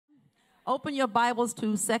Open your Bibles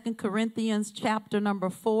to 2 Corinthians chapter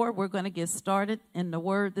number 4. We're going to get started in the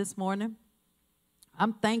Word this morning.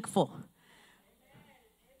 I'm thankful.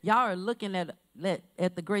 Y'all are looking at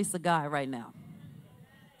the grace of God right now.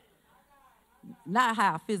 Not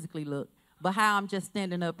how I physically look, but how I'm just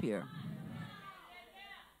standing up here.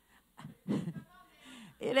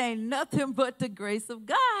 It ain't nothing but the grace of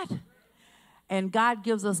God. And God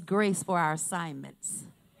gives us grace for our assignments.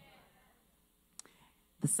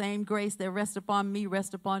 The same grace that rests upon me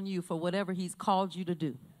rests upon you for whatever he's called you to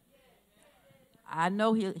do. I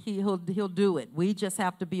know he'll do it. We just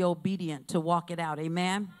have to be obedient to walk it out.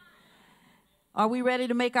 Amen. Are we ready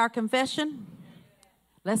to make our confession?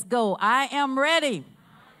 Let's go. I am ready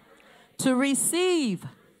to receive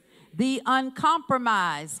the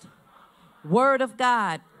uncompromised Word of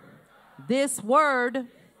God. This word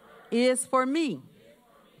is for me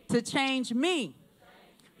to change me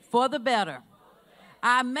for the better.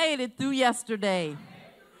 I made it through yesterday.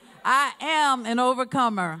 I am an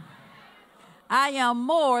overcomer. I am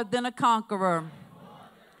more than a conqueror.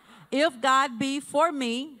 If God be for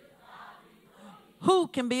me, who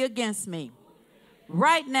can be against me?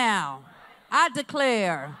 Right now, I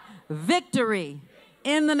declare victory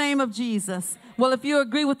in the name of Jesus. Well, if you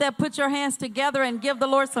agree with that, put your hands together and give the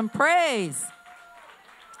Lord some praise.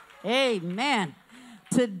 Amen.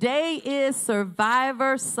 Today is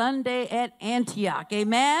Survivor Sunday at Antioch.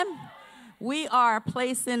 Amen. We are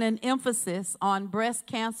placing an emphasis on breast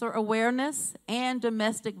cancer awareness and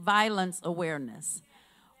domestic violence awareness.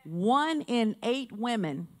 1 in 8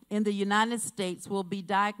 women in the United States will be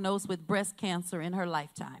diagnosed with breast cancer in her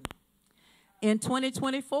lifetime. In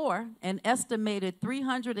 2024, an estimated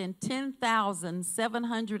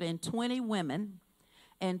 310,720 women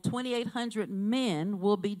and 2,800 men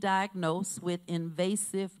will be diagnosed with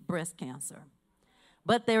invasive breast cancer.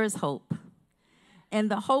 But there is hope.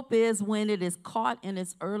 And the hope is when it is caught in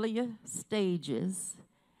its earlier stages,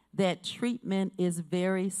 that treatment is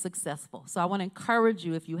very successful. So I want to encourage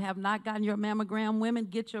you, if you have not gotten your mammogram, women,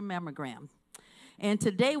 get your mammogram. And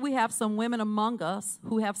today we have some women among us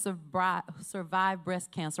who have survived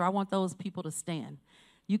breast cancer. I want those people to stand.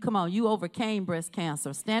 You come on, you overcame breast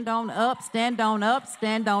cancer. Stand on up, stand on up,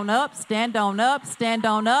 stand on up, stand on up, stand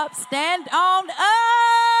on up, stand on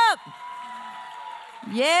up.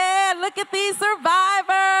 Yeah, look at these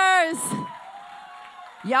survivors.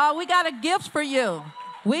 Y'all, we got a gift for you.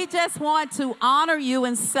 We just want to honor you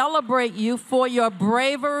and celebrate you for your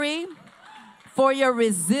bravery, for your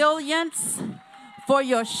resilience, for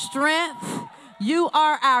your strength. You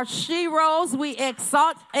are our sheroes. We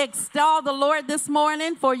extol the Lord this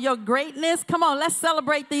morning for your greatness. Come on, let's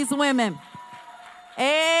celebrate these women.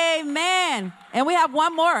 Amen. And we have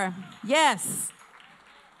one more. Yes.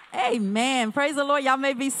 Amen. Praise the Lord. Y'all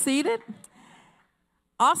may be seated.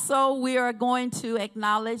 Also, we are going to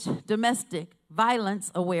acknowledge domestic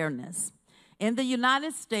violence awareness. In the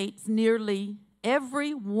United States, nearly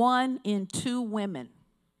every 1 in 2 women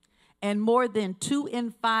and more than 2 in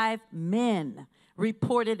 5 men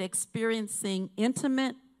reported experiencing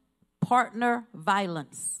intimate partner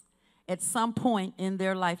violence at some point in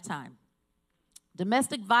their lifetime.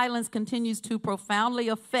 Domestic violence continues to profoundly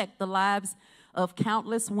affect the lives of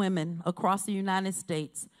countless women across the United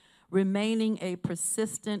States, remaining a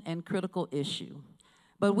persistent and critical issue.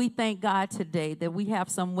 But we thank God today that we have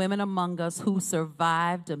some women among us who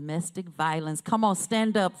survived domestic violence. Come on,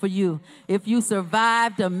 stand up for you. If you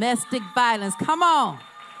survived domestic violence, come on.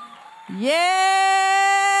 Yes.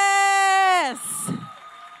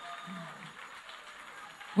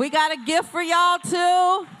 We got a gift for y'all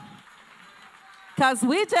too, because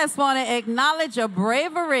we just want to acknowledge your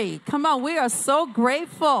bravery. Come on, we are so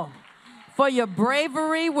grateful for your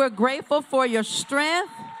bravery. We're grateful for your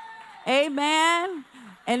strength. Amen.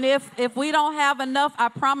 And if we don't have enough, I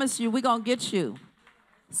promise you, we're going to get you.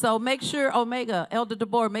 So make sure, Omega, Elder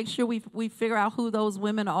DeBoer, make sure we figure out who those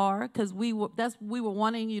women are, because we were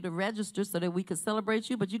wanting you to register so that we could celebrate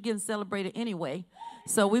you, but you're getting celebrated anyway.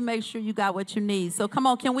 So we make sure you got what you need. So come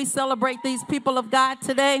on, can we celebrate these people of God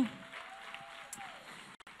today?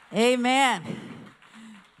 Amen.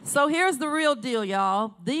 So here's the real deal,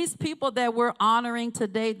 y'all. These people that we're honoring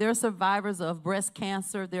today, they're survivors of breast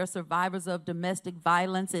cancer. They're survivors of domestic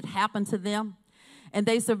violence. It happened to them, and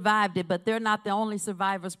they survived it, but they're not the only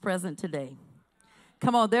survivors present today.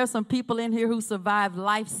 Come on, there's some people in here who survived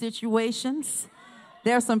life situations.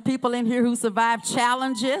 There's some people in here who survived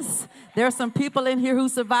challenges. There's some people in here who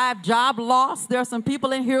survived job loss. There's some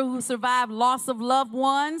people in here who survived loss of loved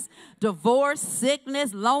ones, divorce,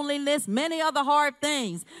 sickness, loneliness, many other hard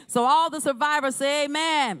things. So all the survivors say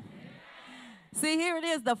amen. See, here it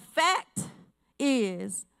is. The fact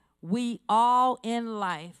is we all in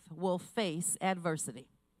life will face adversity.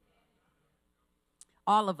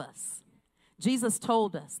 All of us. Jesus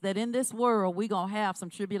told us that in this world we're going to have some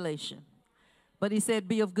tribulation. But he said,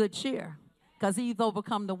 be of good cheer, because he's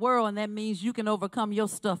overcome the world, and that means you can overcome your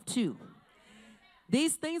stuff too.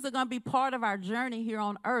 These things are going to be part of our journey here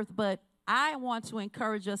on earth, but I want to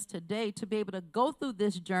encourage us today to be able to go through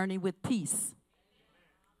this journey with peace.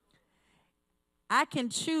 I can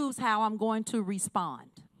choose how I'm going to respond.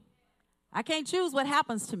 I can't choose what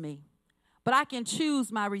happens to me, but I can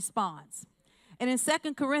choose my response. And in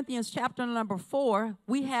 2 Corinthians chapter number 4,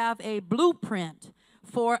 we have a blueprint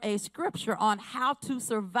for a scripture on how to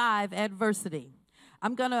survive adversity.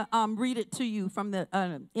 I'm going to read it to you from the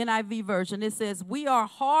NIV version. It says, we are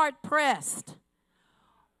hard pressed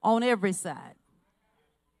on every side,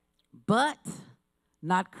 but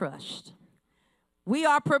not crushed. We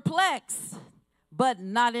are perplexed, but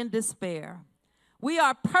not in despair. We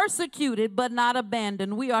are persecuted, but not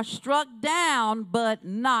abandoned. We are struck down, but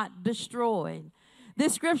not destroyed.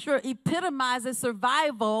 This scripture epitomizes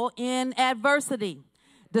survival in adversity.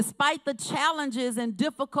 Despite the challenges and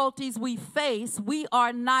difficulties we face, we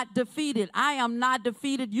are not defeated. I am not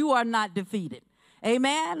defeated. You are not defeated.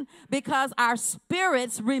 Amen? Because our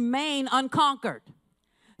spirits remain unconquered.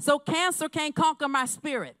 So cancer can't conquer my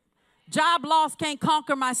spirit. Job loss can't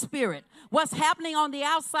conquer my spirit. What's happening on the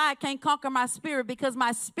outside can't conquer my spirit, because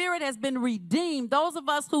my spirit has been redeemed. Those of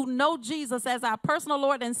us who know Jesus as our personal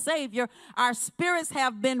Lord and Savior, our spirits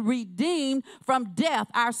have been redeemed from death.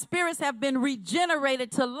 Our spirits have been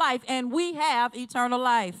regenerated to life, and we have eternal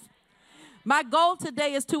life. My goal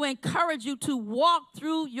today is to encourage you to walk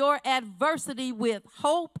through your adversity with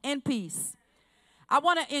hope and peace. I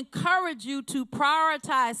want to encourage you to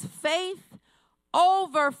prioritize faith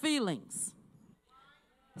over feelings.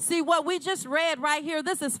 See, what we just read right here,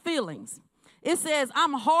 this is feelings. It says,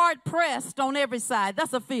 I'm hard pressed on every side.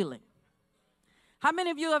 That's a feeling. How many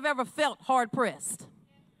of you have ever felt hard pressed?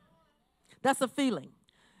 That's a feeling.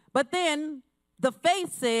 But then the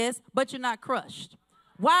faith says, but you're not crushed.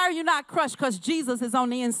 Why are you not crushed? Because Jesus is on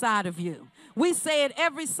the inside of you. We say it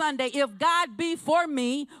every Sunday, if God be for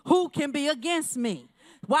me, who can be against me?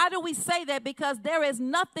 Why do we say that? Because there is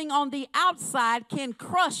nothing on the outside can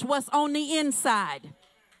crush what's on the inside.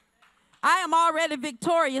 I am already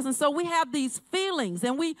victorious, and so we have these feelings,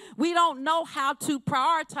 and we don't know how to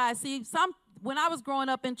prioritize. See, when I was growing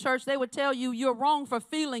up in church, they would tell you, you're wrong for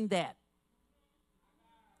feeling that.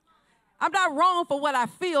 I'm not wrong for what I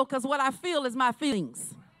feel, because what I feel is my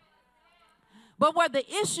feelings. But where the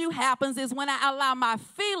issue happens is when I allow my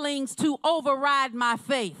feelings to override my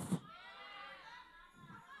faith.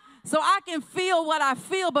 So I can feel what I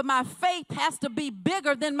feel, but my faith has to be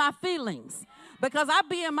bigger than my feelings. Because I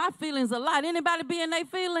be in my feelings a lot. Anybody be in their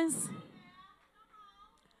feelings?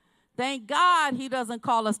 Thank God he doesn't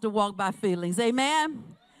call us to walk by feelings. Amen?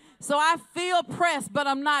 So I feel pressed, but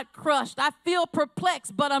I'm not crushed. I feel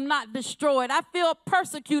perplexed, but I'm not destroyed. I feel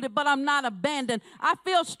persecuted, but I'm not abandoned. I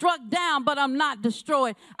feel struck down, but I'm not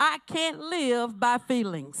destroyed. I can't live by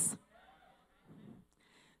feelings.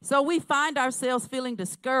 So we find ourselves feeling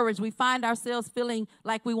discouraged. We find ourselves feeling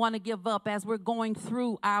like we want to give up as we're going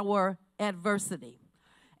through our adversity.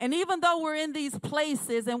 And even though we're in these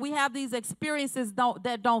places and we have these experiences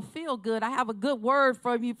that don't feel good, I have a good word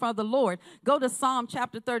for you from the Lord. Go to Psalm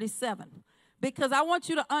chapter 37. Because I want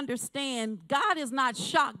you to understand, God is not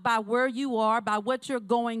shocked by where you are, by what you're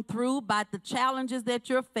going through, by the challenges that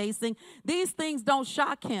you're facing. These things don't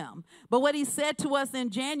shock him. But what he said to us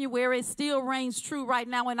in January still reigns true right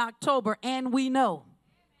now in October, and we know.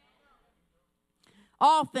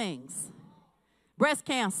 All things, breast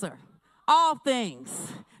cancer, all things,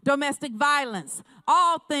 domestic violence,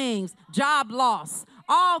 all things, job loss,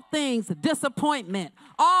 all things, disappointment,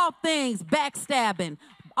 all things, backstabbing,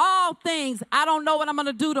 all things, I don't know what I'm going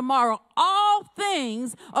to do tomorrow. All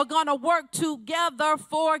things are going to work together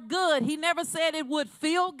for good. He never said it would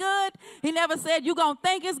feel good. He never said you're going to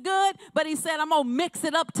think it's good. But he said I'm going to mix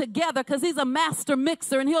it up together, because he's a master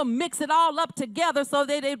mixer, and he'll mix it all up together so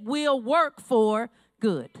that it will work for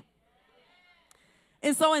good.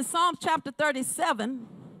 And so in Psalm chapter 37,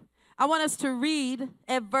 I want us to read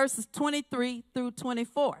at verses 23 through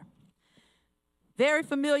 24. Very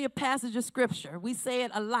familiar passage of scripture. We say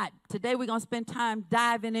it a lot. Today we're going to spend time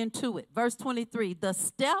diving into it. Verse 23, the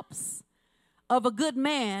steps of a good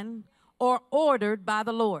man are ordered by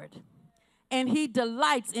the Lord, and he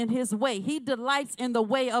delights in his way. He delights in the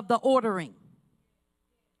way of the ordering.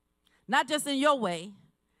 Not just in your way,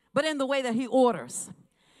 but in the way that he orders.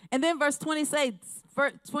 And then verse 20 says,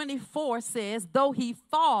 Verse 24 says, though he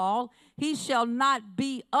fall, he shall not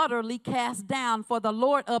be utterly cast down, for the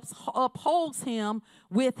Lord upholds him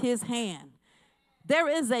with his hand. There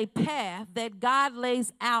is a path that God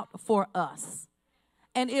lays out for us.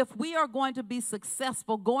 And if we are going to be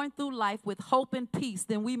successful going through life with hope and peace,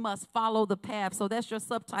 then we must follow the path. So that's your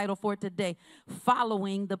subtitle for today,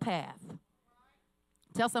 Following the Path.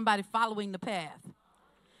 Tell somebody, following the path.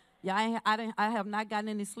 Yeah, I have not gotten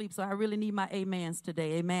any sleep, so I really need my amens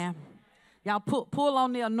today, amen. Y'all pull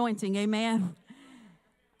on the anointing, amen.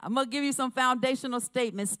 I'm going to give you some foundational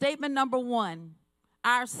statements. Statement number 1,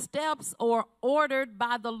 our steps are ordered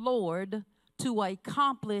by the Lord to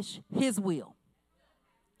accomplish his will.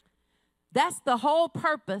 That's the whole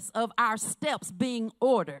purpose of our steps being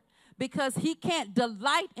ordered, because he can't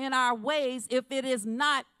delight in our ways if it is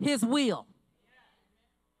not his will.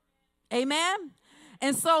 Amen?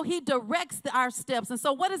 And so he directs our steps. And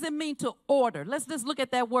so what does it mean to order? Let's just look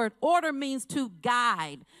at that word. Order means to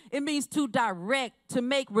guide. It means to direct, to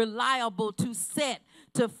make reliable, to set,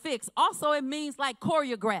 to fix. Also, it means like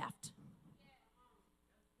choreographed.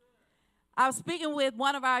 I was speaking with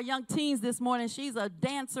one of our young teens this morning. She's a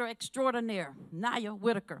dancer extraordinaire, Naya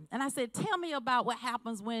Whitaker. And I said, tell me about what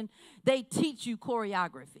happens when they teach you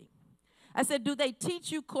choreography. I said, do they teach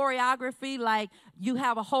you choreography like you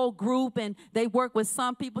have a whole group and they work with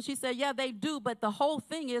some people? She said, yeah, they do, but the whole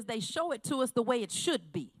thing is they show it to us the way it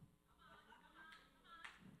should be.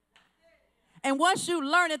 And once you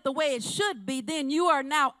learn it the way it should be, then you are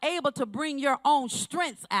now able to bring your own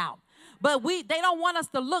strengths out. But they don't want us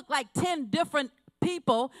to look like 10 different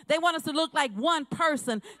people. They want us to look like one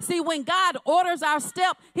person. See, when God orders our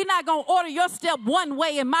step, he's not going to order your step one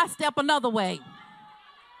way and my step another way.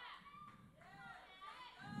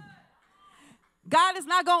 God is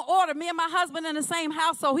not going to order me and my husband in the same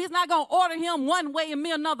household. He's not going to order him one way and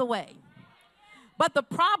me another way. But the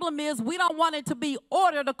problem is we don't want it to be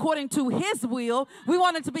ordered according to his will. We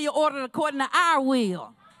want it to be ordered according to our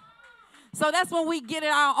will. So that's when we get in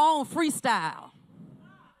our own freestyle.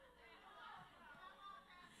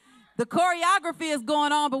 The choreography is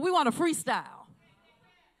going on, but we want to freestyle.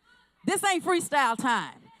 This ain't freestyle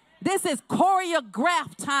time. This is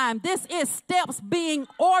choreographed time. This is steps being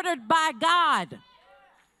ordered by God.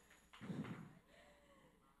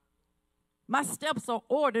 My steps are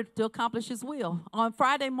ordered to accomplish his will. On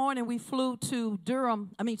Friday morning, we flew to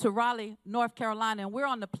Raleigh, North Carolina, and we're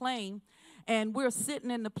on the plane, and we're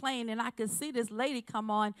sitting in the plane, and I could see this lady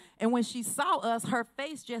come on, and when she saw us, her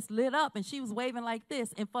face just lit up, and she was waving like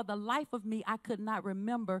this, and for the life of me, I could not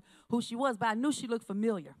remember who she was, but I knew she looked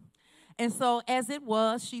familiar. And so as it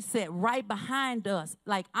was, she sat right behind us.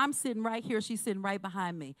 Like I'm sitting right here, she's sitting right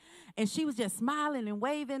behind me. And she was just smiling and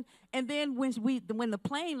waving. And then when the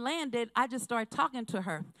plane landed, I just started talking to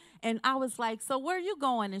her. And I was like, so where are you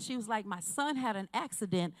going? And she was like, my son had an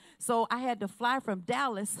accident. So I had to fly from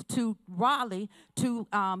Dallas to Raleigh to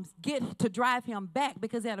drive him back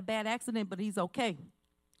because he had a bad accident, but he's okay.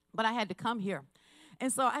 But I had to come here.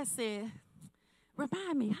 And so I said,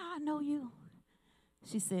 remind me how I know you.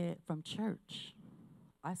 She said, from church.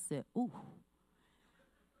 I said, ooh.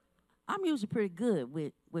 I'm usually pretty good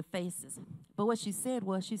with faces. But what she said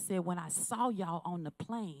was, she said, when I saw y'all on the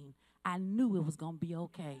plane, I knew it was going to be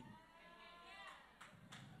okay.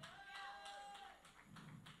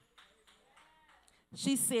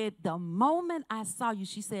 She said, the moment I saw you,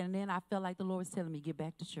 she said, and then I felt like the Lord was telling me, get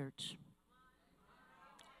back to church.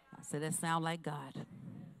 I said, that sounds like God.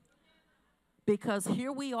 Because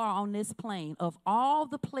here we are on this plane, of all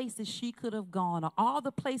the places she could have gone, of all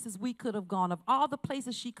the places we could have gone, of all the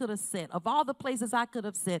places she could have sat, of all the places I could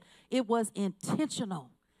have sat, it was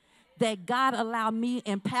intentional that God allowed me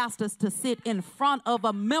and pastors to sit in front of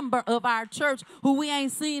a member of our church who we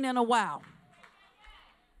ain't seen in a while.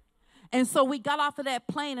 And so we got off of that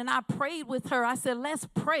plane, and I prayed with her. I said, let's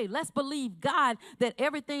pray. Let's believe God that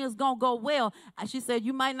everything is going to go well. She said,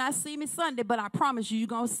 you might not see me Sunday, but I promise you, you're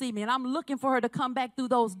going to see me. And I'm looking for her to come back through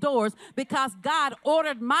those doors because God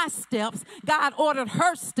ordered my steps. God ordered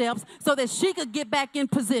her steps so that she could get back in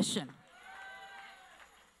position.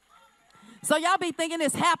 So y'all be thinking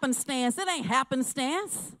it's happenstance. It ain't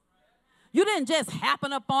happenstance. You didn't just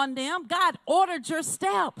happen upon them. God ordered your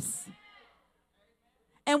steps.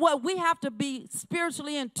 And what we have to be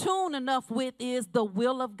spiritually in tune enough with is the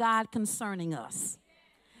will of God concerning us.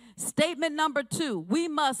 Statement number 2, we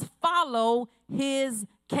must follow his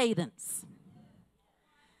cadence.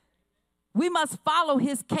 We must follow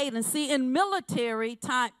his cadence. See, in military,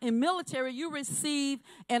 you receive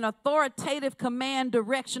an authoritative command,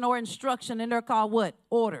 direction, or instruction, and they're called what?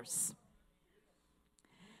 Orders.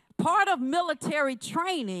 Part of military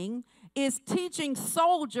training is teaching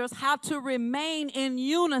soldiers how to remain in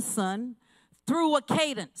unison through a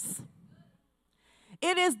cadence.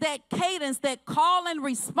 It is that cadence, that call and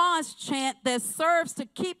response chant that serves to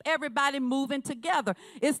keep everybody moving together.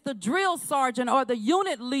 It's the drill sergeant or the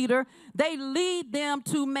unit leader. They lead them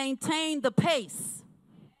to maintain the pace.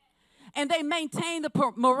 And they maintain the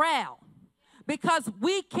morale. Because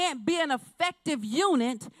we can't be an effective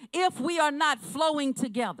unit if we are not flowing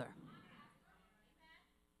together.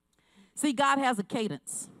 See, God has a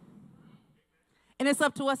cadence. And it's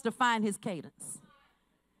up to us to find his cadence.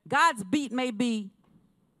 God's beat may be,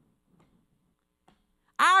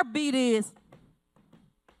 our beat is,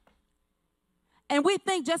 and we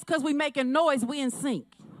think just because we making noise, we in sync.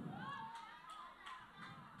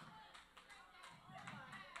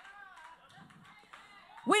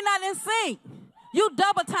 We're not in sync. You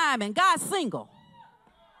double timing, God's single.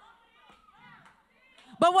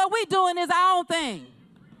 But what we doing is our own thing.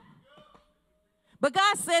 But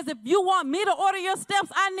God says, if you want me to order your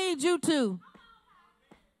steps, I need you to.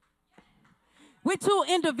 We're too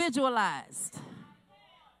individualized.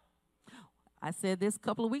 I said this a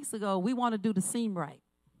couple of weeks ago. We want to do the seam right.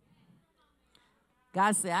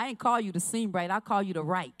 God said, I ain't call you to seam right. I call you to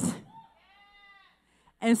right.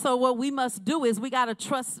 And so what we must do is we got to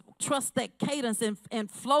trust that cadence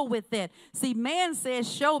and flow with that. See, man says,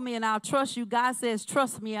 show me and I'll trust you. God says,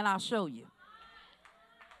 trust me and I'll show you.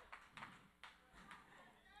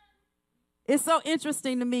 It's so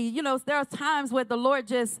interesting to me. You know, there are times where the Lord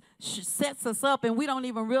just sets us up and we don't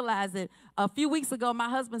even realize it. A few weeks ago, my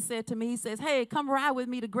husband said to me, he says, hey, come ride with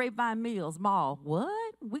me to Grapevine Mills Mall.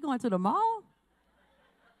 What? We going to the mall?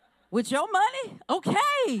 With your money?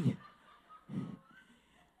 Okay.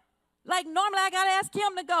 Like normally I got to ask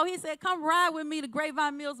him to go. He said, come ride with me to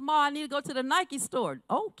Grapevine Mills Mall. I need to go to the Nike store.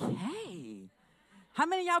 Okay. How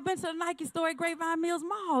many of y'all been to the Nike store at Grapevine Mills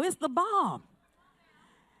Mall? It's the bomb.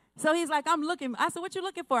 So he's like, I'm looking. I said, what you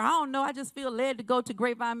looking for? I don't know. I just feel led to go to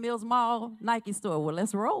Grapevine Mills Mall, Nike store. Well,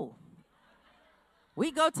 let's roll.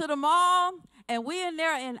 We go to the mall, and we in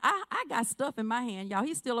there, and I got stuff in my hand, y'all.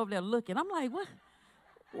 He's still over there looking. I'm like,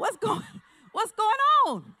 what's going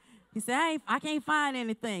on? He said, I can't find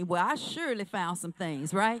anything. Well, I surely found some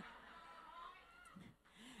things, right?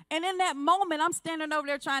 And in that moment, I'm standing over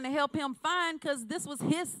there trying to help him find, because this was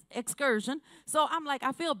his excursion. So I'm like,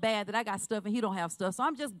 I feel bad that I got stuff and he don't have stuff. So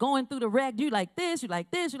I'm just going through the rack. You like this, you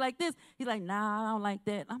like this, you like this. He's like, nah, I don't like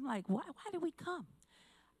that. I'm like, why did we come?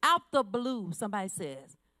 Out the blue, somebody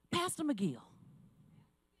says, Pastor McGill.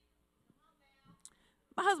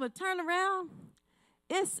 My husband turned around.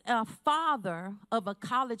 It's a father of a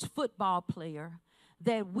college football player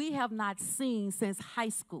that we have not seen since high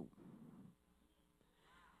school.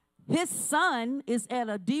 His son is at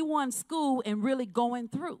a D1 school and really going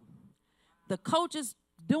through. The coach is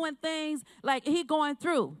doing things like he going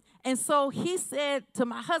through. And so he said to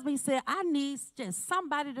my husband, he said, I need just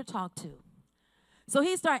somebody to talk to. So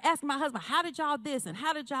he started asking my husband, how did y'all this and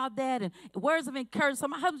how did y'all that, and words of encouragement. So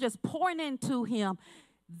my husband just pouring into him.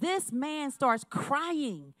 This man starts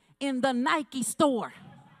crying in the Nike store.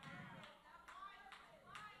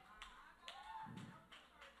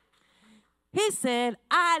 He said,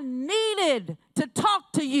 I needed to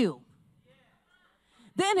talk to you.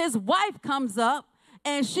 Then his wife comes up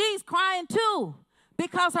and she's crying too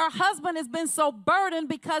because her husband has been so burdened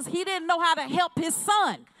because he didn't know how to help his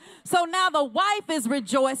son. So now the wife is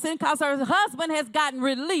rejoicing because her husband has gotten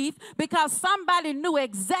relief because somebody knew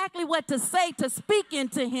exactly what to say to speak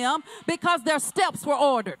into him because their steps were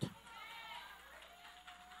ordered.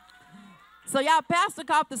 So y'all, pastor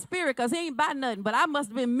caught the spirit because he ain't buy nothing, but I must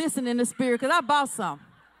have been missing in the spirit because I bought some.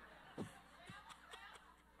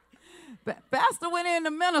 Pastor went in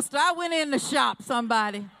to minister. I went in to shop,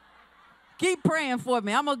 somebody. Keep praying for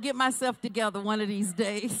me. I'm going to get myself together one of these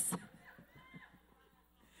days.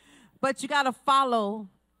 But you got to follow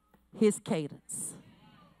his cadence.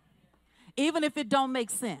 Even if it don't make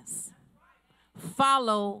sense,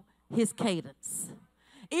 follow his cadence.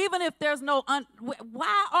 Even if there's no,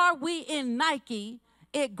 why are we in Nike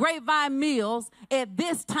at Grapevine Mills at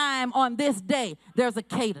this time on this day? There's a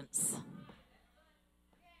cadence.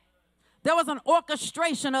 There was an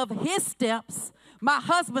orchestration of his steps, my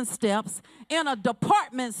husband's steps, in a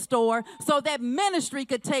department store so that ministry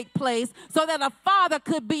could take place, so that a father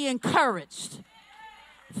could be encouraged.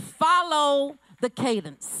 Follow the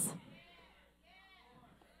cadence.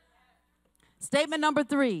 Statement number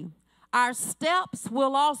 3. Our steps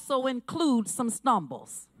will also include some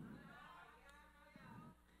stumbles.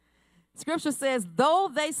 Scripture says,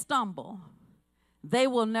 though they stumble, they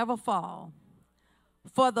will never fall,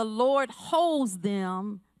 for the Lord holds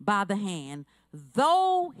them by the hand.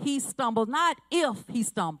 though he stumbles, not if he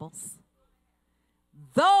stumbles,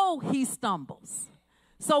 though he stumbles.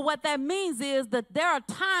 So what that means is that there are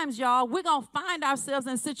times, y'all, we're going to find ourselves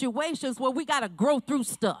in situations where we got to grow through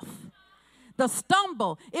stuff. The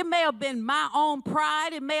stumble, it may have been my own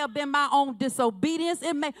pride. It may have been my own disobedience.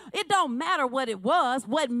 It don't matter what it was.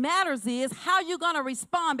 What matters is how you're going to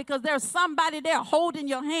respond, because there's somebody there holding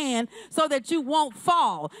your hand so that you won't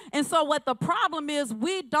fall. And so what the problem is,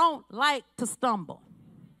 we don't like to stumble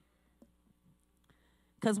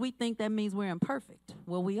because we think that means we're imperfect.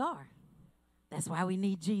 Well, we are. That's why we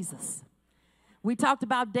need Jesus. We talked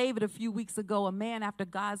about David a few weeks ago, a man after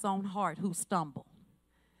God's own heart who stumbled.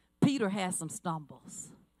 Peter had some stumbles.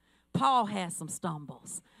 Paul had some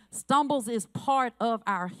stumbles. Stumbles is part of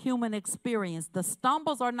our human experience. The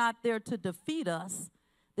stumbles are not there to defeat us.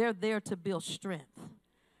 They're there to build strength,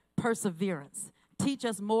 perseverance, teach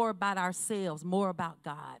us more about ourselves, more about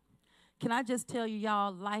God. Can I just tell you,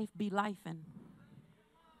 y'all, life be lifing.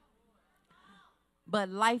 But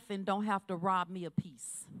lifing don't have to rob me of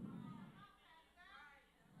peace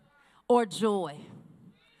or joy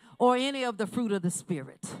or any of the fruit of the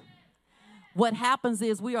Spirit. What happens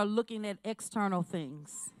is we are looking at external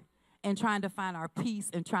things and trying to find our peace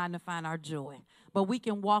and trying to find our joy. But we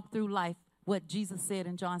can walk through life, what Jesus said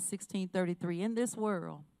in John 16:33, in this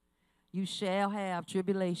world you shall have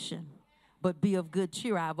tribulation, but be of good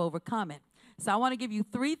cheer, I've overcome it. So I want to give you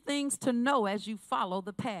 3 things to know as you follow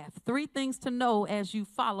the path. 3 things to know as you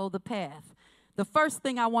follow the path. The first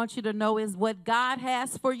thing I want you to know is what God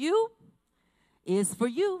has for you is for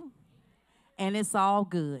you, and it's all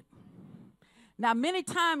good. Now, many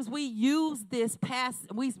times we use this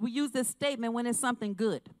we use this statement when it's something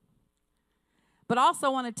good. But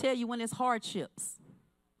also want to tell you, when it's hardships,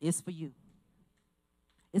 it's for you.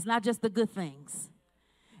 It's not just the good things.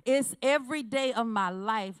 It's every day of my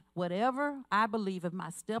life, whatever I believe, if my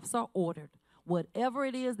steps are ordered, whatever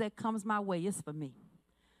it is that comes my way, it's for me.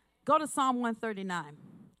 Go to Psalm 139.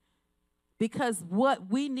 Because what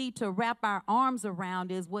we need to wrap our arms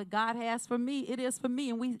around is what God has for me, it is for me.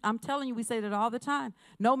 And I'm telling you, we say that all the time.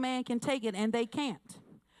 No man can take it, and they can't.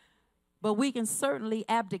 But we can certainly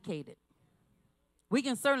abdicate it. We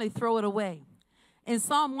can certainly throw it away. In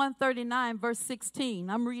Psalm 139, verse 16,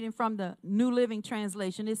 I'm reading from the New Living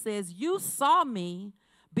Translation. It says, you saw me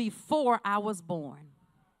before I was born.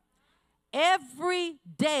 Every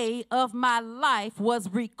day of my life was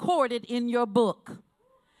recorded in your book.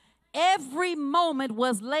 Every moment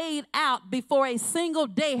was laid out before a single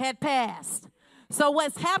day had passed. So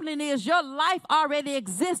what's happening is your life already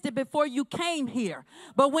existed before you came here.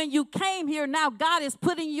 But when you came here, now God is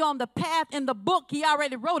putting you on the path in the book he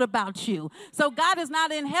already wrote about you. So God is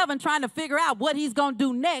not in heaven trying to figure out what he's going to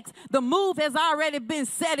do next. The move has already been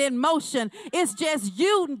set in motion. It's just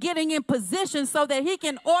you getting in position so that he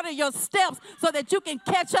can order your steps so that you can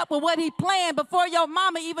catch up with what he planned before your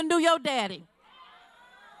mama even knew your daddy.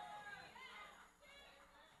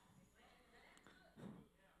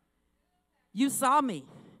 You saw me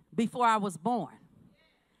before I was born.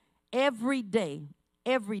 Every day,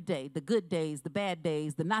 the good days, the bad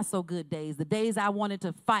days, the not so good days, the days I wanted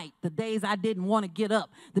to fight, the days I didn't want to get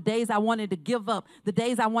up, the days I wanted to give up, the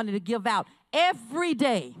days I wanted to give out. Every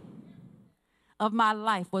day of my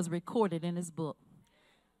life was recorded in his book.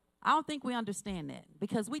 I don't think we understand that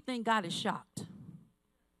because we think God is shocked.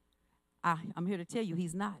 I'm here to tell you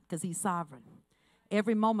he's not, because he's sovereign.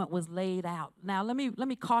 Every moment was laid out. Now, let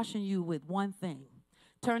me caution you with one thing.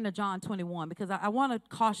 Turn to John 21, because I want to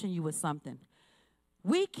caution you with something.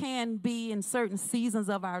 We can be in certain seasons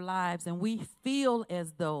of our lives, and we feel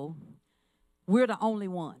as though we're the only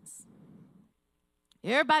ones.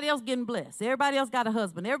 Everybody else getting blessed. Everybody else got a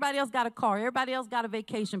husband. Everybody else got a car. Everybody else got a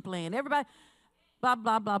vacation plan. Everybody, blah,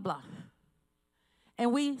 blah, blah, blah.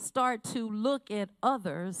 And we start to look at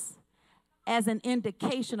others as an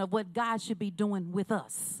indication of what God should be doing with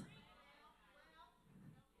us.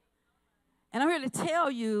 And I'm here to tell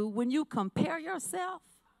you, when you compare yourself,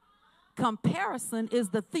 comparison is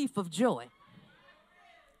the thief of joy.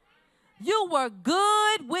 You were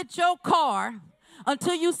good with your car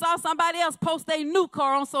until you saw somebody else post a new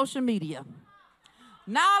car on social media.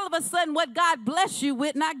 Now all of a sudden what God blessed you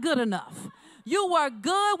with, not good enough. You were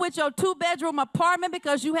good with your 2-bedroom apartment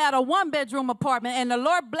because you had a 1-bedroom apartment, and the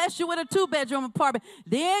Lord blessed you with a 2-bedroom apartment.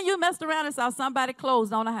 Then you messed around and saw somebody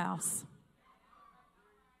closed on a house.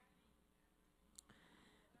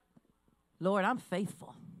 Lord, I'm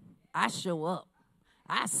faithful. I show up.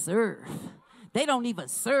 I serve. They don't even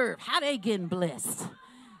serve. How they getting blessed?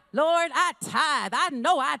 Lord, I tithe. I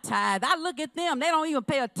know I tithe. I look at them. They don't even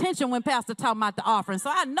pay attention when Pastor talking about the offering,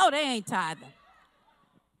 so I know they ain't tithing.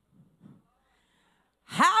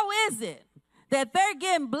 How is it that they're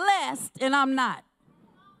getting blessed and I'm not?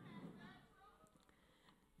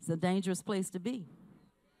 It's a dangerous place to be.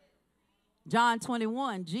 John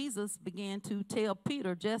 21, Jesus began to tell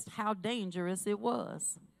Peter just how dangerous it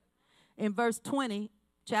was. In verse 20,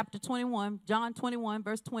 chapter 21, John 21,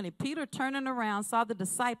 verse 20, Peter turning around saw the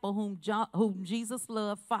disciple whom Jesus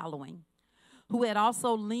loved following, who had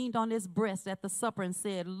also leaned on his breast at the supper and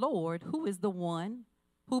said, Lord, who is the one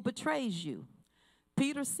who betrays you?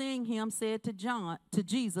 Peter, seeing him, said to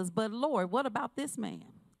Jesus, but Lord, what about this man?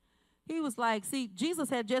 He was like, see, Jesus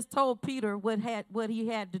had just told Peter what he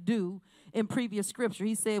had to do in previous scripture.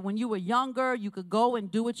 He said, when you were younger, you could go and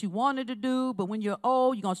do what you wanted to do, but when you're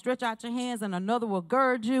old, you're going to stretch out your hands and another will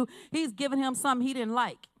gird you. He's giving him something he didn't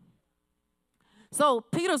like. So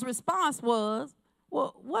Peter's response was,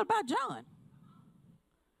 well, what about John?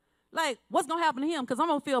 Like, what's going to happen to him? Because I'm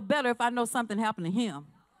going to feel better if I know something happened to him.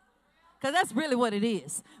 Because that's really what it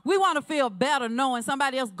is. We want to feel better knowing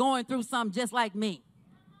somebody else going through something just like me.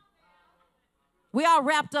 We are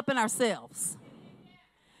wrapped up in ourselves.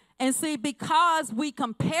 And see, because we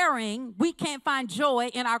comparing, we can't find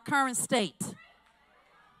joy in our current state.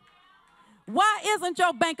 Why isn't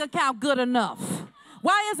your bank account good enough?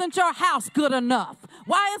 Why isn't your house good enough?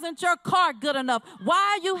 Why isn't your car good enough?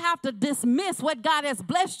 Why you have to dismiss what God has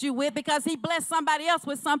blessed you with because he blessed somebody else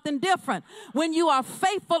with something different? When you are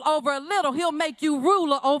faithful over a little, he'll make you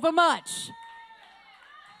ruler over much.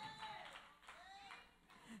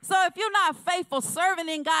 So if you're not faithful serving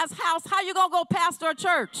in God's house, how you going to go pastor a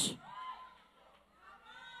church?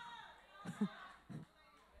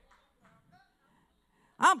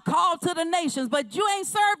 I'm called to the nations, but you ain't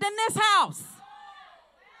served in this house.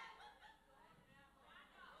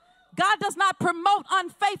 God does not promote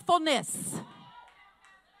unfaithfulness.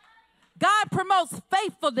 God promotes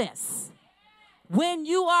faithfulness. When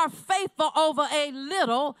you are faithful over a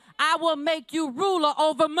little, I will make you ruler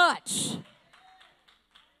over much.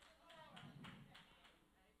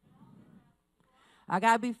 I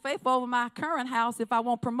got to be faithful over my current house if I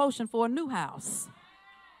want promotion for a new house.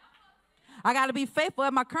 I got to be faithful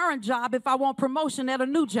at my current job if I want promotion at a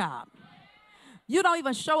new job. You don't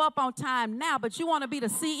even show up on time now, but you want to be the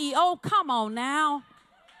CEO? Come on now.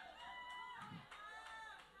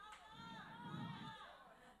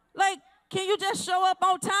 Like, can you just show up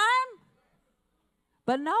on time?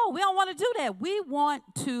 But no, we don't want to do that. We want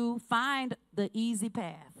to find the easy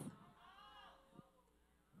path.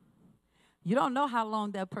 You don't know how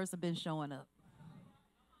long that person been showing up.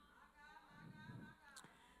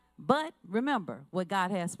 But remember, what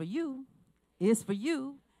God has for you is for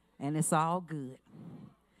you, and it's all good.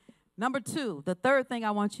 Number two, second thing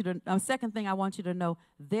I want you to know,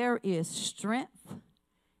 there is strength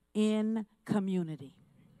in community.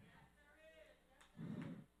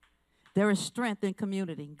 There is strength in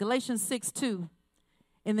community. Galatians 6:2,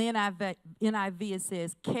 in the NIV it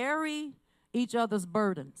says, carry each other's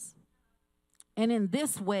burdens, and in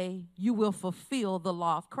this way you will fulfill the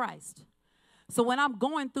law of Christ. So when I'm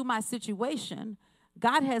going through my situation,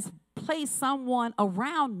 God has placed someone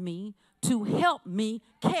around me to help me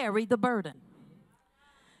carry the burden.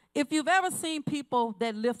 If you've ever seen people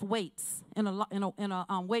that lift weights in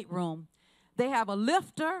a weight room, they have a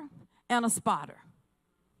lifter and a spotter.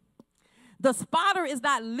 The spotter is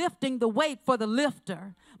not lifting the weight for the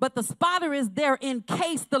lifter, but the spotter is there in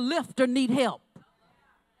case the lifter need help.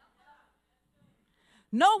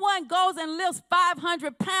 No one goes and lifts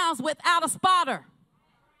 500 pounds without a spotter.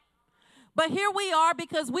 But here we are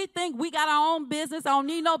because we think we got our own business. I don't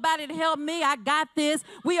need nobody to help me. I got this.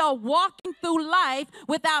 We are walking through life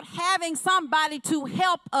without having somebody to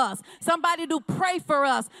help us, somebody to pray for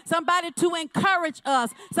us, somebody to encourage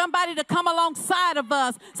us, somebody to come alongside of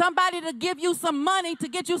us, somebody to give you some money to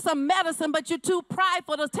get you some medicine, but you're too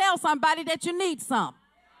prideful to tell somebody that you need some.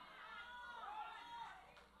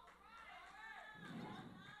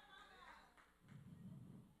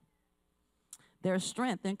 There's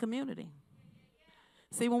strength in community.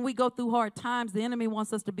 See, when we go through hard times, the enemy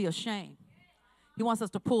wants us to be ashamed. He wants us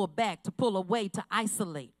to pull back, to pull away, to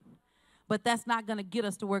isolate. But that's not going to get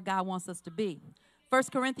us to where God wants us to be. 1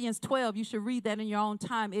 Corinthians 12, you should read that in your own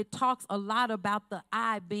time. It talks a lot about the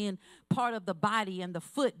eye being part of the body and the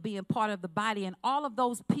foot being part of the body, and all of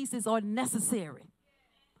those pieces are necessary.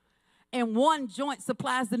 And one joint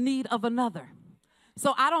supplies the need of another.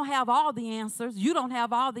 So I don't have all the answers. You don't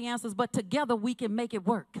have all the answers, but together we can make it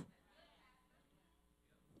work.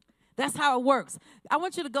 That's how it works. I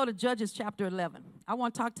want you to go to Judges chapter 11. I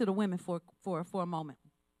want to talk to the women for a moment.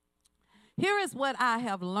 Here is what I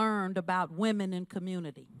have learned about women in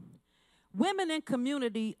community. Women in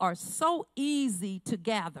community are so easy to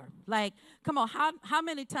gather. Like, come on, how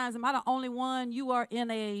many times am I the only one? You are in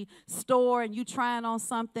a store and you trying on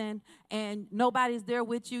something and nobody's there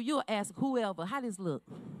with you. You'll ask whoever, how does this look?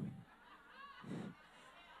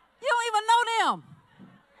 You don't even know them.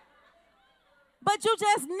 But you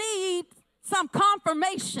just need some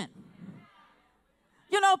confirmation.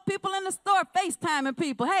 You know, people in the store FaceTiming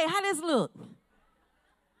people. Hey, how does this look?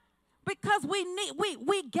 Because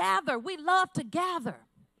we gather. We love to gather.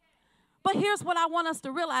 But here's what I want us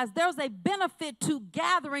to realize. There's a benefit to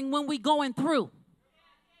gathering when we're going through.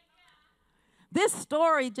 This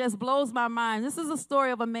story just blows my mind. This is a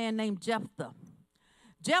story of a man named Jephthah.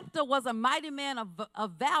 Jephthah was a mighty man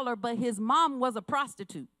of valor, but his mom was a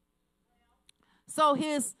prostitute. So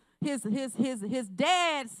his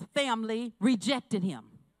dad's family rejected him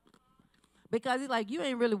because he's like, you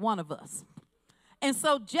ain't really one of us. And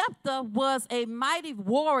so Jephthah was a mighty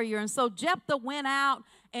warrior. And so Jephthah went out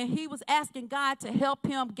and he was asking God to help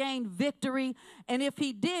him gain victory. And if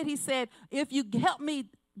he did, he said, if you help me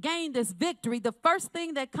gain this victory, the first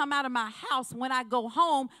thing that come out of my house when I go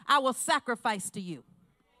home, I will sacrifice to you.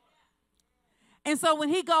 And so when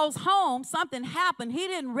he goes home, something happened. He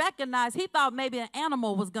didn't recognize, he thought maybe an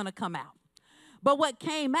animal was going to come out. But what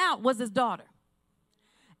came out was his daughter.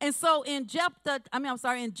 And so in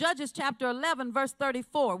Judges chapter 11, verse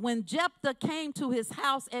 34, when Jephthah came to his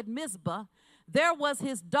house at Mizpah, there was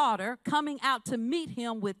his daughter coming out to meet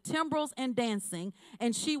him with timbrels and dancing,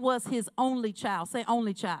 and she was his only child. Say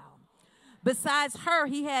only child. Besides her,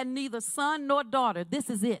 he had neither son nor daughter. This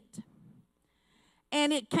is it.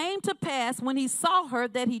 And it came to pass when he saw her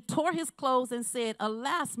that he tore his clothes and said,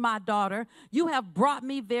 alas, my daughter, you have brought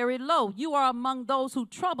me very low. You are among those who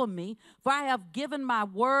trouble me, for I have given my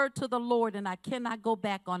word to the Lord, and I cannot go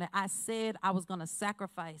back on it. I said I was going to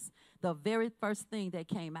sacrifice the very first thing that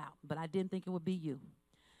came out, but I didn't think it would be you.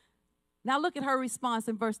 Now look at her response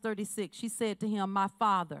in verse 36. She said to him, my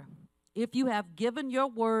father, if you have given your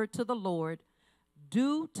word to the Lord,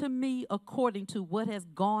 do to me according to what has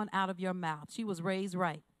gone out of your mouth. She was raised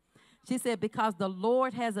right. She said, because the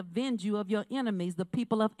Lord has avenged you of your enemies, the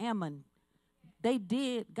people of Ammon.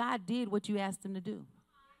 God did what you asked him to do.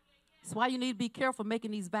 That's why you need to be careful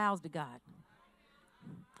making these vows to God.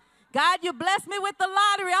 God, you blessed me with the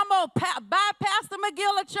lottery. I'm going to buy Pastor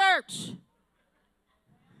McGill a church.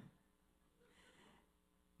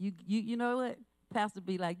 You know what? Pastor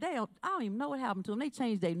be like, I don't even know what happened to them. They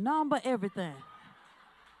changed their number, everything.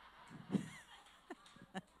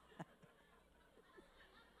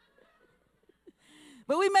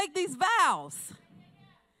 But we make these vows.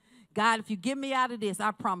 God, if you get me out of this,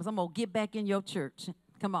 I promise I'm going to get back in your church.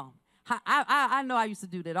 Come on. I know I used to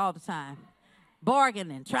do that all the time.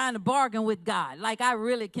 Bargaining, trying to bargain with God. Like I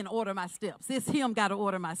really can order my steps. It's him got to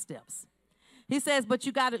order my steps. He says, but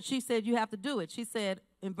you got to, she said, you have to do it. She said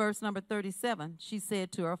in verse number 37, she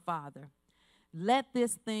said to her father, let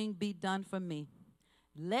this thing be done for me.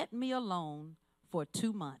 Let me alone for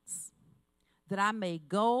 2 months, that I may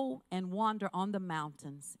go and wander on the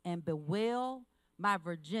mountains and bewail my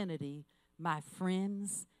virginity, my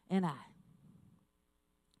friends and I.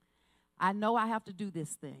 I know I have to do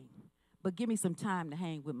this thing, but give me some time to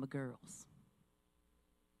hang with my girls.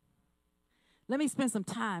 Let me spend some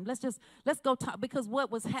time. Let's go talk, because what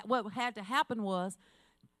had to happen was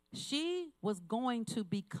she was going to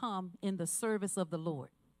become in the service of the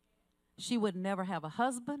Lord. She would never have a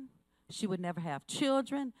husband. She would never have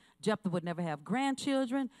children. Jephthah would never have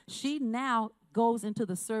grandchildren. She now goes into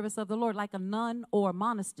the service of the Lord like a nun or a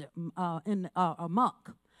monastery, a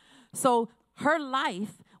monk. So her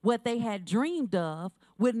life, what they had dreamed of,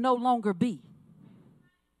 would no longer be.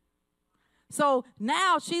 So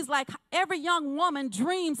now she's like every young woman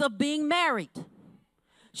dreams of being married.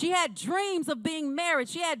 She had dreams of being married.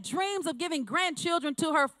 She had dreams of giving grandchildren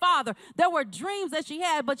to her father. There were dreams that she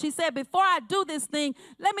had, but she said, before I do this thing,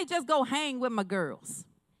 let me just go hang with my girls.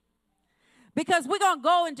 Because we're going to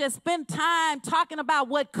go and just spend time talking about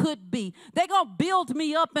what could be. They're going to build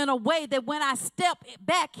me up in a way that when I step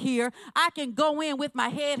back here, I can go in with my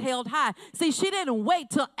head held high. See, she didn't wait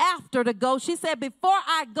till after to go. She said, before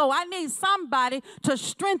I go, I need somebody to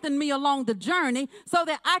strengthen me along the journey so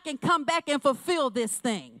that I can come back and fulfill this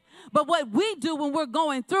thing. But what we do when we're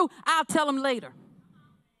going through, I'll tell them later.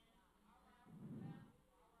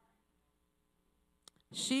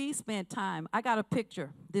 She spent time. I got a picture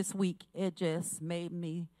this week. It just made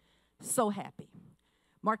me so happy.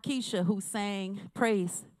 Markeisha, who sang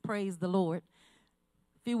Praise the Lord.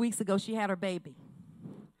 A few weeks ago, she had her baby.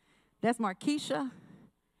 That's Markeisha,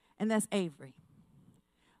 and that's Avery.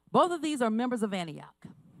 Both of these are members of Antioch.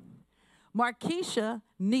 Markeisha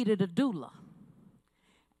needed a doula.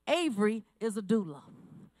 Avery is a doula.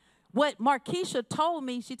 What Markeisha told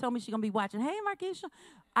me, she told me she's going to be watching. Hey, Markeisha.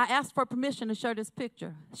 I asked for permission to share this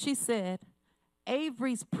picture. She said,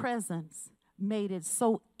 Avery's presence made it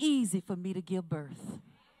so easy for me to give birth.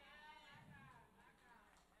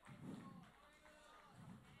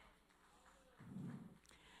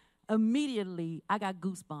 Immediately, I got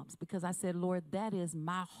goosebumps because I said, Lord, that is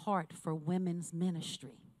my heart for women's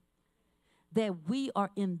ministry. That we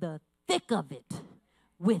are in the thick of it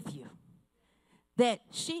with you. That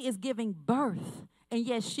she is giving birth, and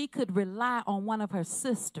yet she could rely on one of her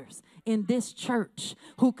sisters in this church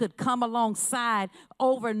who could come alongside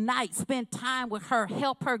overnight, spend time with her,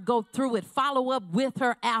 help her go through it, follow up with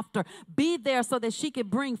her after, be there so that she could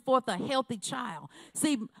bring forth a healthy child.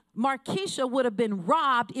 See, Markeisha would have been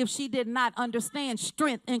robbed if she did not understand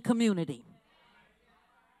strength in community.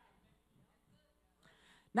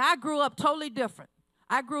 Now, I grew up totally different.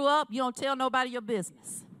 I grew up, you don't tell nobody your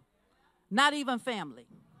business, not even family.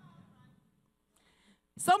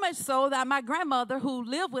 So much so that my grandmother, who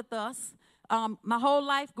lived with us my whole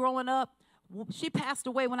life growing up, she passed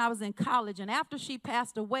away when I was in college. And after she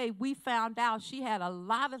passed away, we found out she had a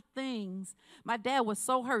lot of things. My dad was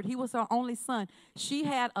so hurt. He was her only son. She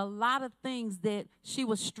had a lot of things that she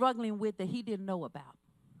was struggling with that he didn't know about.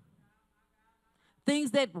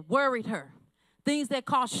 Things that worried her. Things that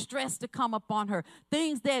caused stress to come upon her.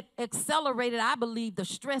 Things that accelerated, I believe, the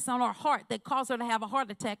stress on her heart that caused her to have a heart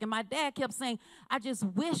attack. And my dad kept saying, I just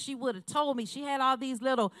wish she would have told me. She had all these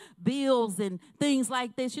little bills and things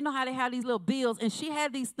like this. You know how they have these little bills. And she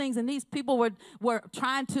had these things, and these people were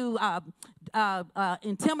trying to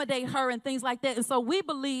intimidate her and things like that. And so we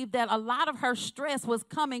believe that a lot of her stress was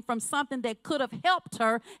coming from something that could have helped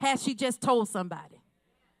her had she just told somebody.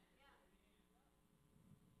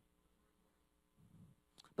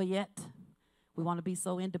 But yet, we want to be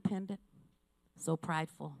so independent, so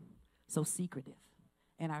prideful, so secretive,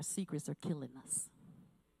 and our secrets are killing us.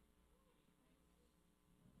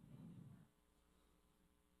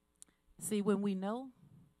 See, when we know,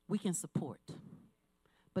 we can support.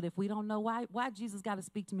 But if we don't know why Jesus got to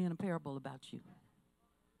speak to me in a parable about you?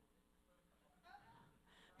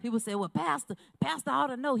 People say, well, Pastor ought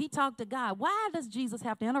to know. He talked to God. Why does Jesus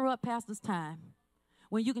have to interrupt Pastor's time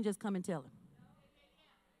when you can just come and tell him?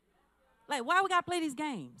 Like, why we got to play these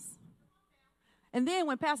games? And then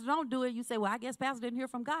when Pastor don't do it, you say, well, I guess Pastor didn't hear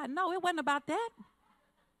from God. No, it wasn't about that.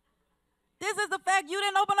 This is the fact you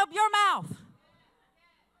didn't open up your mouth.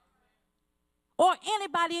 Or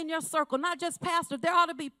anybody in your circle, not just Pastor. There ought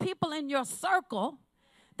to be people in your circle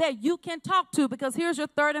that you can talk to, because here's your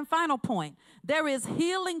third and final point. There is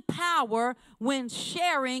healing power when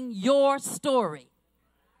sharing your story.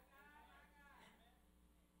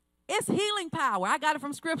 It's healing power. I got it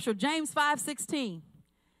from Scripture, James 5:16.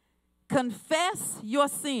 Confess your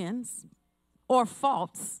sins or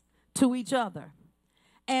faults to each other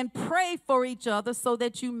and pray for each other so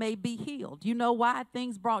that you may be healed. You know why?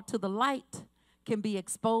 Things brought to the light can be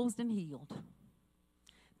exposed and healed.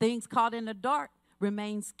 Things caught in the dark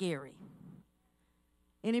remain scary.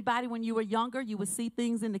 Anybody, when you were younger, you would see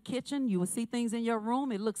things in the kitchen, you would see things in your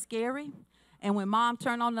room, it looked scary. And when mom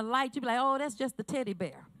turned on the light, you'd be like, oh, that's just the teddy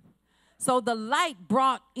bear. So the light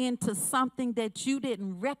brought into something that you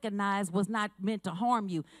didn't recognize was not meant to harm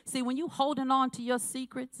you. See, when you're holding on to your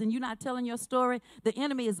secrets and you're not telling your story, the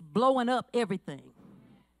enemy is blowing up everything.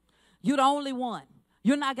 You're the only one.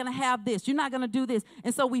 You're not going to have this. You're not going to do this.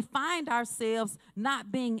 And so we find ourselves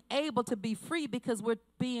not being able to be free because we're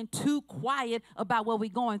being too quiet about what we're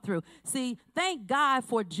going through. See, thank God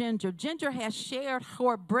for Ginger. Ginger has shared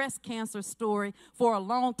her breast cancer story for a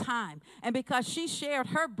long time. And because she shared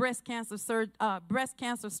her breast cancer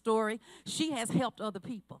story, she has helped other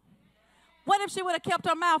people. What if she would have kept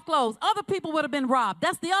her mouth closed? Other people would have been robbed.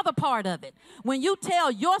 That's the other part of it. When you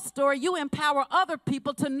tell your story, you empower other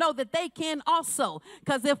people to know that they can also.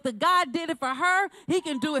 Because if the God did it for her, he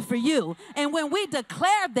can do it for you. And when we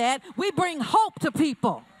declare that, we bring hope to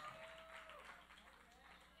people.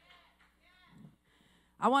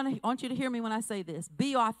 I want you to hear me when I say this.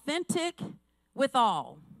 Be authentic with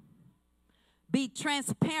all. Be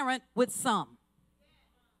transparent with some.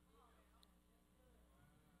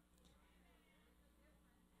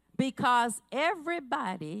 Because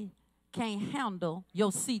everybody can't handle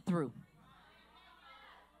your see-through.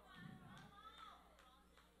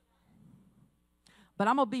 But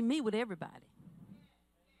I'm going to be me with everybody.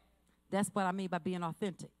 That's what I mean by being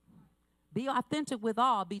authentic. Be authentic with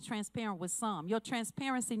all. Be transparent with some. Your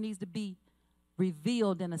transparency needs to be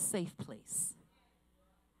revealed in a safe place,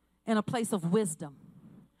 in a place of wisdom.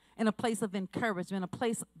 and a place of encouragement, a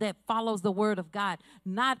place that follows the word of God,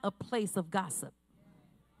 not a place of gossip.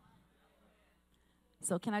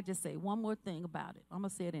 So can I just say one more thing about it? I'm going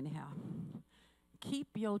to say it anyhow. Keep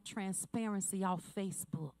your transparency off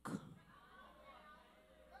Facebook.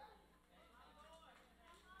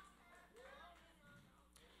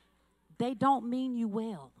 They don't mean you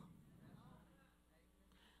well.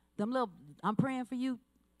 Them little, I'm praying for you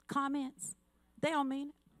comments, they don't mean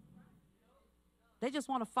it. They just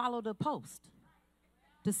want to follow the post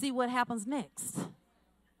to see what happens next.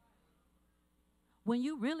 When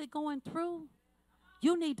you're really going through,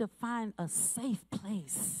 you need to find a safe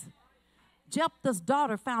place. Jephthah's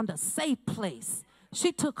daughter found a safe place.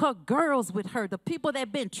 She took her girls with her, the people that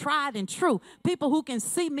have been tried and true, people who can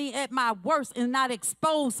see me at my worst and not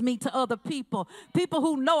expose me to other people, people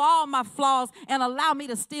who know all my flaws and allow me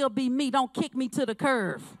to still be me, don't kick me to the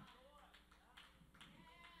curve.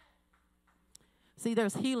 See,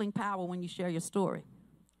 there's healing power when you share your story.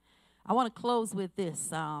 I want to close with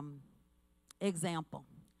this example.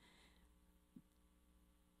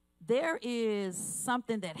 There is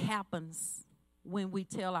something that happens when we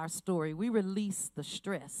tell our story. We release the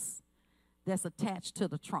stress that's attached to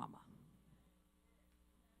the trauma.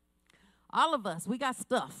 All of us, we got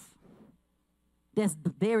stuff that's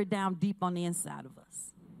buried down deep on the inside of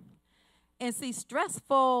us. And see,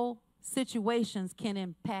 stressful situations can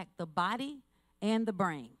impact the body and the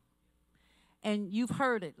brain. And you've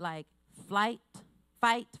heard it like fight,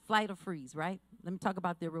 flight, or freeze, right? Let me talk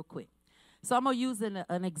about that real quick. So I'm going to use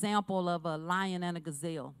an example of a lion and a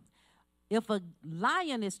gazelle. If a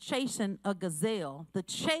lion is chasing a gazelle, the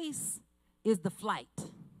chase is the flight.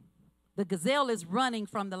 The gazelle is running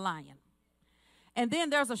from the lion. And then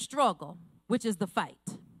there's a struggle, which is the fight.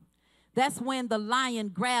 That's when the lion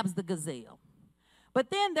grabs the gazelle. But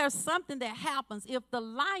then there's something that happens. If the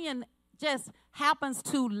lion just happens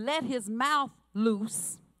to let his mouth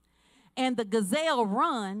loose and the gazelle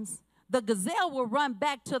runs, the gazelle will run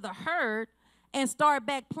back to the herd and start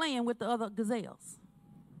back playing with the other gazelles.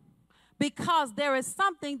 Because there is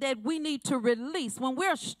something that we need to release. When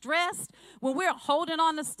we're stressed, when we're holding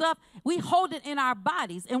on to stuff, we hold it in our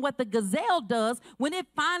bodies. And what the gazelle does, when it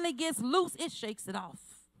finally gets loose, it shakes it off.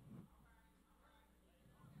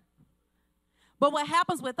 But what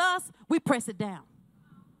happens with us, we press it down.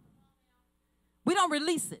 We don't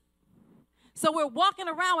release it. So we're walking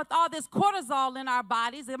around with all this cortisol in our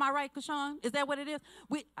bodies. Am I right, Kashawn? Is that what it is?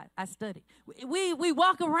 I studied. We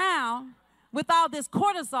walk around with all this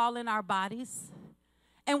cortisol in our bodies,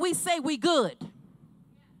 and we say we good.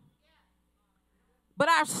 But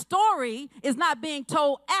our story is not being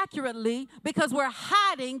told accurately because we're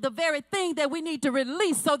hiding the very thing that we need to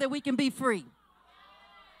release so that we can be free.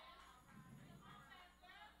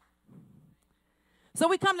 So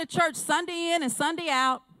we come to church Sunday in and Sunday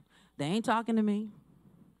out. They ain't talking to me.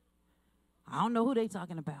 I don't know who they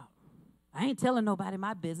talking about. I ain't telling nobody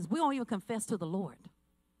my business. We don't even confess to the Lord.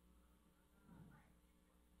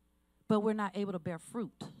 But we're not able to bear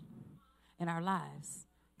fruit in our lives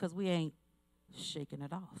because we ain't shaking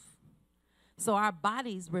it off. So our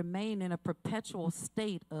bodies remain in a perpetual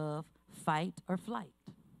state of fight or flight.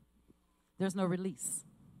 There's no release.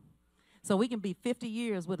 So we can be 50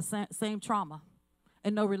 years with the same trauma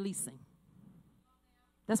and no releasing.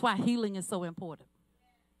 That's why healing is so important.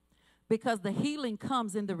 Because the healing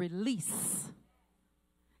comes in the release.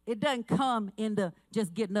 It doesn't come in the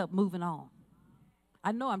just getting up, moving on.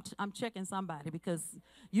 I know I'm checking somebody because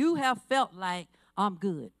you have felt like I'm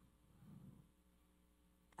good.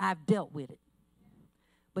 I've dealt with it.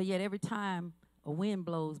 But yet every time a wind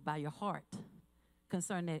blows by your heart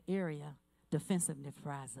concerning that area, defensiveness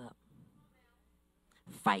rises up.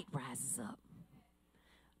 Fight rises up.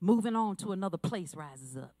 Moving on to another place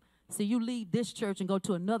rises up. So you leave this church and go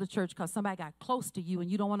to another church because somebody got close to you and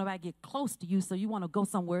you don't want nobody to get close to you, so you want to go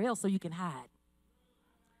somewhere else so you can hide.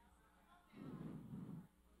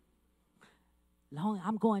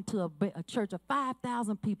 I'm going to a church of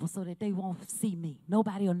 5,000 people so that they won't see me.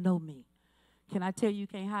 Nobody will know me. Can I tell you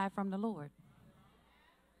can't hide from the Lord?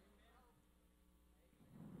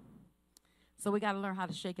 So we got to learn how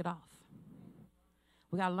to shake it off.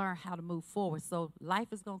 We got to learn how to move forward. So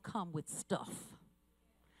life is going to come with stuff.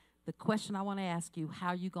 The question I want to ask you, how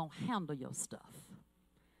are you going to handle your stuff?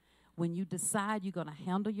 When you decide you're going to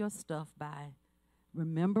handle your stuff by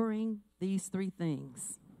remembering these three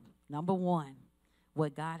things. Number one,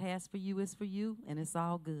 what God has for you is for you, and it's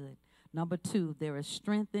all good. Number two, there is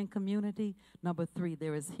strength in community. Number three,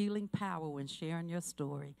 there is healing power when sharing your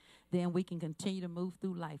story. Then we can continue to move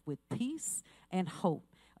through life with peace and hope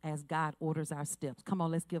as God orders our steps. Come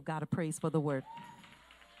on, let's give God a praise for the word.